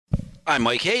I'm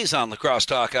Mike Hayes on the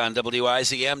Crosstalk on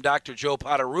WIZM. Dr. Joe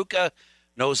Poterucha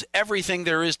knows everything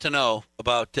there is to know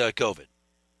about COVID.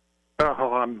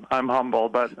 Oh, I'm humble,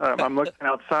 but I'm looking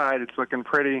outside. It's looking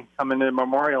pretty coming into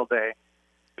Memorial Day.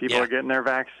 People are getting their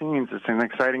vaccines. It's an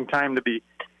exciting time to be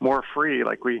more free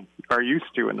like we are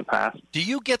used to in the past. Do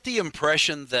you get the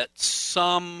impression that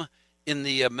some in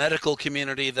the medical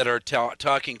community that are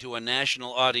talking to a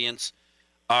national audience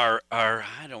are,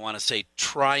 I don't want to say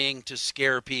trying to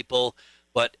scare people,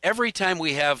 but every time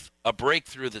we have a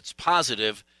breakthrough that's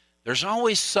positive, there's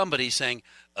always somebody saying,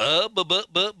 but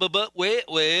wait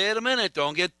a minute,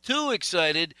 don't get too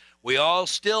excited. We all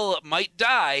still might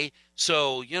die,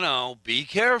 so, be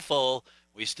careful.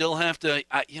 We still have to,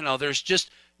 there's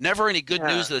just never any good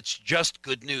news that's just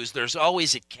good news. There's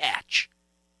always a catch.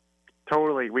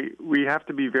 Totally. We have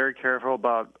to be very careful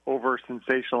about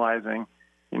over-sensationalizing,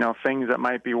 things that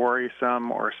might be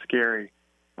worrisome or scary,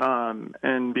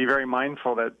 and be very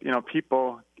mindful that,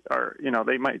 people are,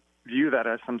 they might view that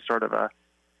as some sort of a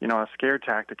scare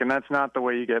tactic, and that's not the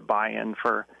way you get buy-in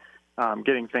for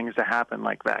getting things to happen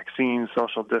like vaccines,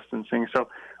 social distancing. So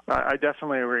I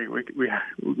definitely agree.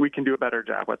 We can do a better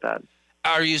job with that.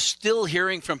 Are you still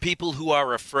hearing from people who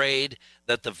are afraid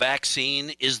that the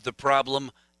vaccine is the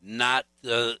problem, not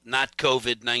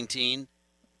COVID-19?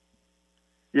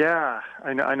 Yeah,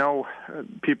 I know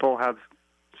people have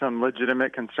some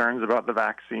legitimate concerns about the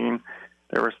vaccine.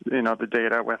 There was, the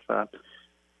data with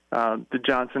the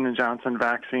Johnson & Johnson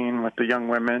vaccine with the young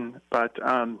women. But,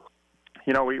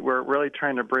 we're really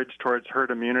trying to bridge towards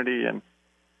herd immunity. And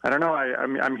I don't know,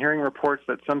 I'm hearing reports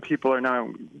that some people are now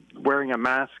wearing a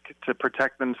mask to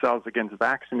protect themselves against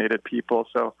vaccinated people.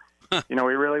 So, we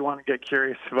really want to get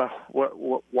curious about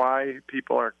why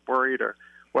people are worried or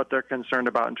what they're concerned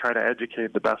about and try to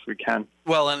educate the best we can.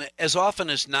 Well, and as often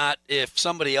as not, if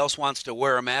somebody else wants to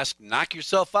wear a mask, knock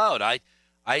yourself out.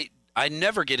 I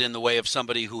never get in the way of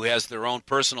somebody who has their own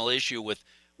personal issue with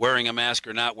wearing a mask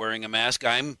or not wearing a mask.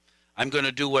 I'm going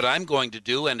to do what I'm going to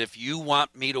do, and if you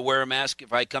want me to wear a mask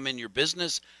if I come in your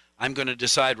business, I'm going to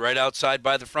decide right outside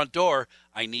by the front door,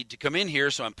 I need to come in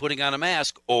here, so I'm putting on a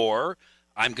mask, or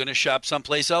I'm going to shop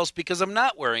someplace else because I'm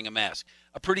not wearing a mask.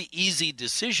 A pretty easy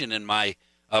decision in my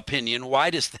opinion. Why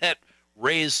does that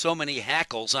raise so many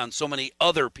hackles on so many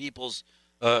other people's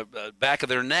back of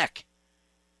their neck?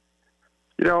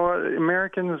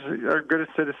 Americans are good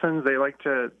citizens. They like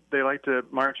to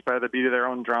march by the beat of their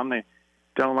own drum. They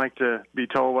don't like to be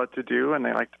told what to do, and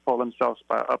they like to pull themselves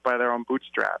up by their own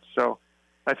bootstraps. So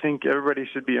I think everybody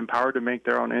should be empowered to make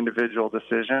their own individual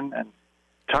decision and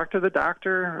talk to the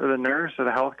doctor or the nurse or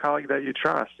the health colleague that you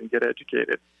trust and get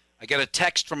educated. I got a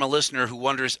text from a listener who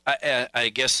wonders,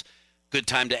 I guess, good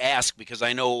time to ask because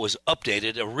I know it was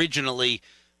updated. Originally,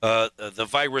 the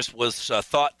virus was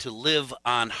thought to live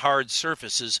on hard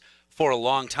surfaces for a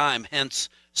long time, hence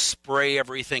spray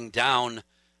everything down,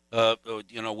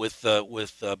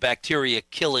 with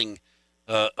bacteria-killing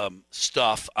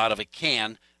stuff out of a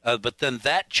can. But then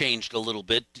that changed a little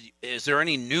bit. Is there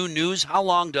any new news? How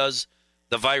long does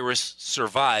the virus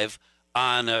survive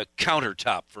on a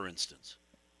countertop, for instance?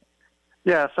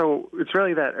 Yeah, so it's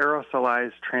really that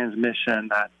aerosolized transmission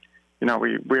that,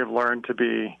 we have learned to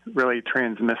be really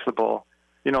transmissible,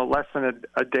 less than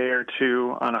a day or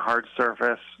two on a hard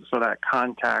surface, so that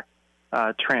contact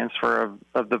transfer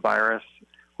of the virus.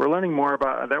 We're learning more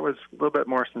about that. Was a little bit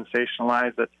more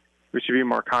sensationalized, that we should be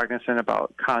more cognizant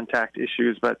about contact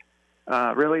issues, but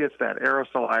really it's that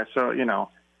aerosolized. So,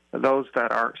 those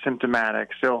that are symptomatic,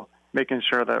 still making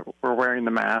sure that we're wearing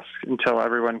the mask until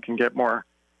everyone can get more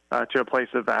to a place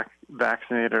of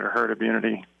vaccinated or herd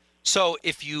immunity. So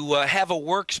if you have a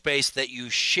workspace that you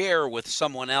share with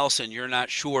someone else and you're not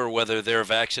sure whether they're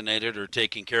vaccinated or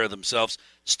taking care of themselves,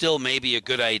 still maybe a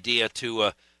good idea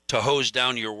to hose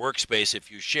down your workspace if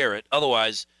you share it.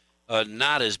 Otherwise,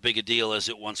 not as big a deal as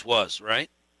it once was, right?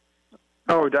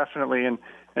 Oh, definitely.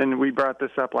 And we brought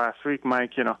this up last week,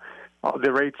 Mike.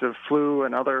 The rates of flu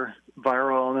and other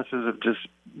viral illnesses have just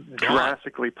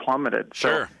drastically plummeted.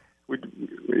 Sure. So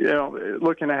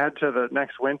looking ahead to the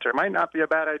next winter might not be a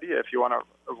bad idea if you want to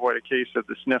avoid a case of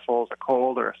the sniffles, a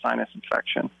cold, or a sinus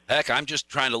infection. Heck, I'm just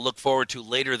trying to look forward to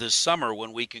later this summer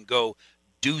when we can go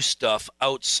do stuff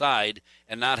outside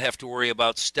and not have to worry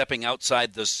about stepping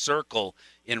outside the circle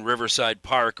in Riverside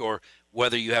Park, or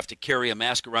whether you have to carry a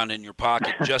mask around in your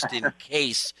pocket just in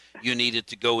case you needed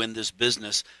to go in this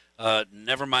business.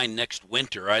 Never mind next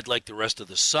winter. I'd like the rest of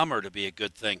the summer to be a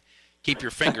good thing. Keep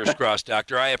your fingers crossed,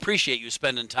 Doctor. I appreciate you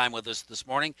spending time with us this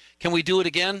morning. Can we do it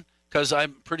again? Because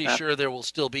I'm pretty sure there will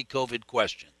still be COVID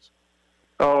questions.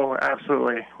 Oh,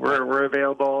 absolutely. We're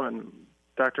available, and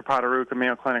Dr. Poterucha,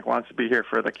 Mayo Clinic wants to be here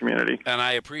for the community. And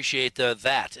I appreciate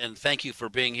that. And thank you for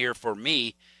being here for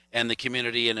me and the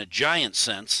community in a giant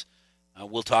sense.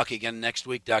 We'll talk again next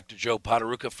week. Dr. Joe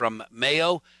Poterucha from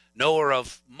Mayo, knower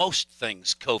of most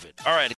things COVID. All right.